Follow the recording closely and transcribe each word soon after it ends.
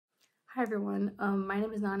Hi everyone, my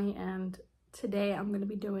name is Nani and today I'm going to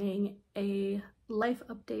be doing a life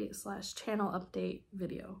update slash channel update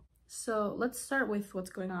video. So let's start with what's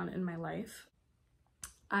going on in my life.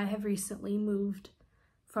 I have recently moved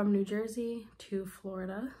from New Jersey to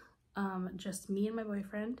Florida, just me and my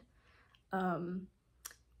boyfriend.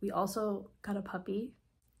 We also got a puppy.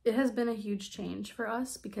 It has been a huge change for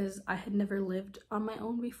us because I had never lived on my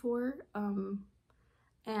own before.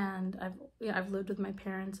 And I've lived with my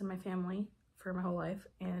parents and my family for my whole life,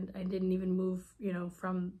 and I didn't even move,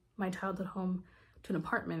 from my childhood home to an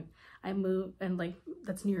apartment. I moved, and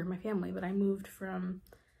that's near my family, but I moved from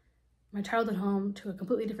my childhood home to a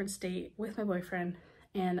completely different state with my boyfriend.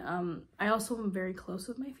 And I also am very close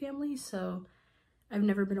with my family, so I've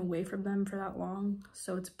never been away from them for that long,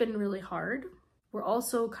 so it's been really hard. We're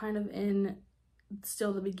also kind of in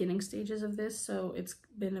still the beginning stages of this, so it's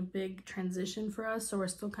been a big transition for us. So we're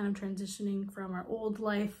still kind of transitioning from our old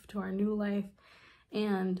life to our new life,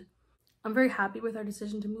 and I'm very happy with our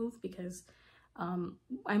decision to move because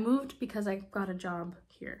I moved because I got a job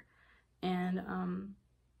here, and I'm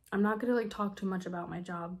not gonna talk too much about my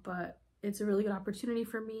job, but it's a really good opportunity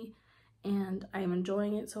for me and I am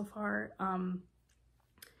enjoying it so far. My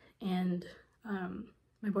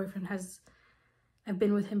boyfriend I've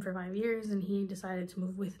been with him for 5 years, and he decided to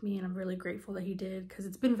move with me, and I'm really grateful that he did because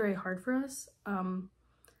it's been very hard for us.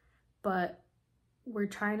 But we're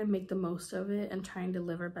trying to make the most of it and trying to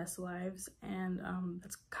live our best lives, and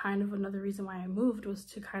that's kind of another reason why I moved, was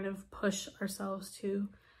to kind of push ourselves to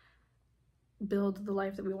build the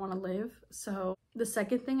life that we want to live. So the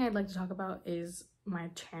second thing I'd like to talk about is my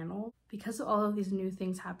channel. Because of all of these new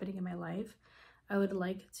things happening in my life, I would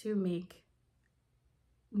like to make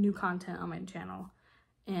new content on my channel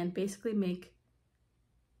and basically make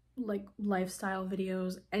lifestyle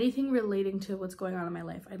videos, anything relating to what's going on in my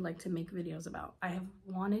life. I'd like to make videos about. I have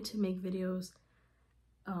wanted to make videos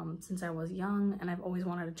since I was young, and I've always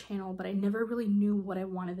wanted a channel, but I never really knew what I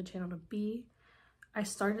wanted the channel to be. I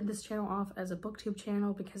started this channel off as a booktube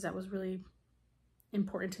channel because that was really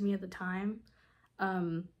important to me at the time,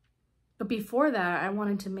 but before that I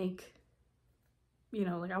wanted to make,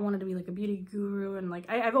 I wanted to be a beauty guru, and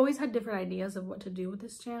I've always had different ideas of what to do with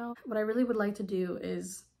this channel. What I really would like to do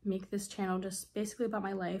is make this channel just basically about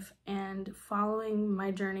my life and following my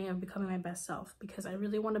journey of becoming my best self, because I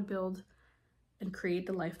really want to build and create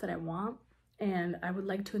the life that I want, and I would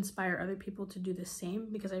like to inspire other people to do the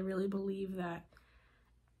same, because I really believe that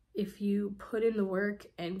if you put in the work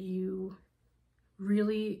and you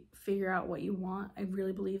really figure out what you want, I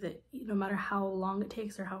really believe that no matter how long it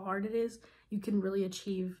takes or how hard it is, you can really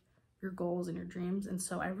achieve your goals and your dreams. And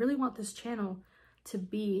so I really want this channel to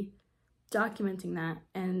be documenting that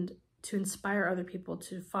and to inspire other people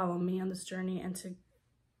to follow me on this journey and to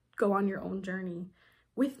go on your own journey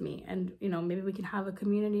with me. And maybe we can have a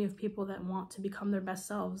community of people that want to become their best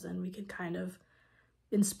selves, and we can kind of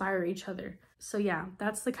inspire each other. So yeah,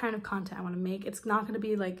 that's the kind of content I want to make. It's not going to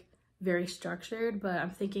be very structured, but I'm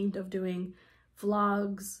thinking of doing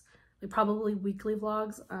vlogs, probably weekly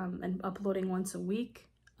vlogs, and uploading once a week.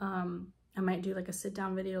 I might do a sit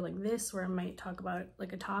down video like this, where I might talk about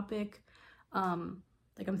a topic. I'm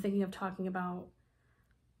thinking of talking about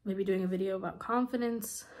maybe doing a video about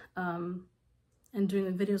confidence, and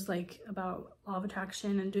doing videos about law of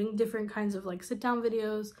attraction, and doing different kinds of sit down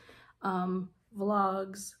videos,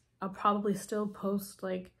 vlogs. I'll probably still post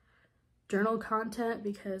journal content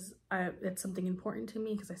because it's something important to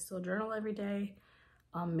me, because I still journal every day.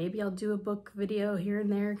 Maybe I'll do a book video here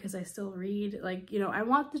and there because I still read. I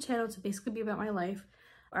want the channel to basically be about my life.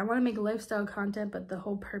 I want to make lifestyle content, but the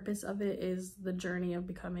whole purpose of it is the journey of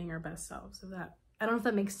becoming our best selves. I don't know if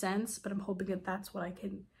that makes sense, but I'm hoping that that's what I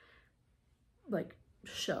can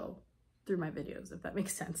show through my videos, if that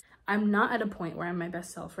makes sense. I'm not at a point where I'm my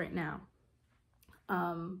best self right now,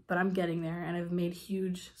 but I'm getting there, and I've made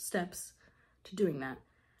huge steps to doing that.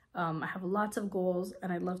 I have lots of goals,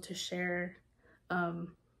 and I'd love to share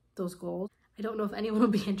those goals. I don't know if anyone will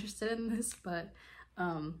be interested in this, but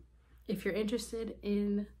if you're interested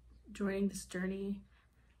in joining this journey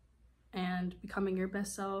and becoming your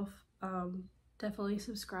best self, definitely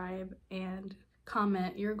subscribe and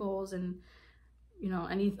comment your goals, and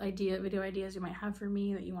any video ideas you might have for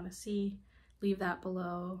me that you want to see, leave that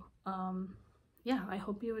below. Yeah, I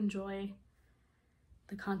hope you enjoy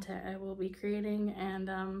the content I will be creating, and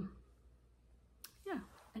yeah,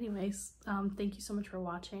 anyways, thank you so much for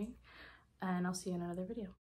watching, and I'll see you in another video.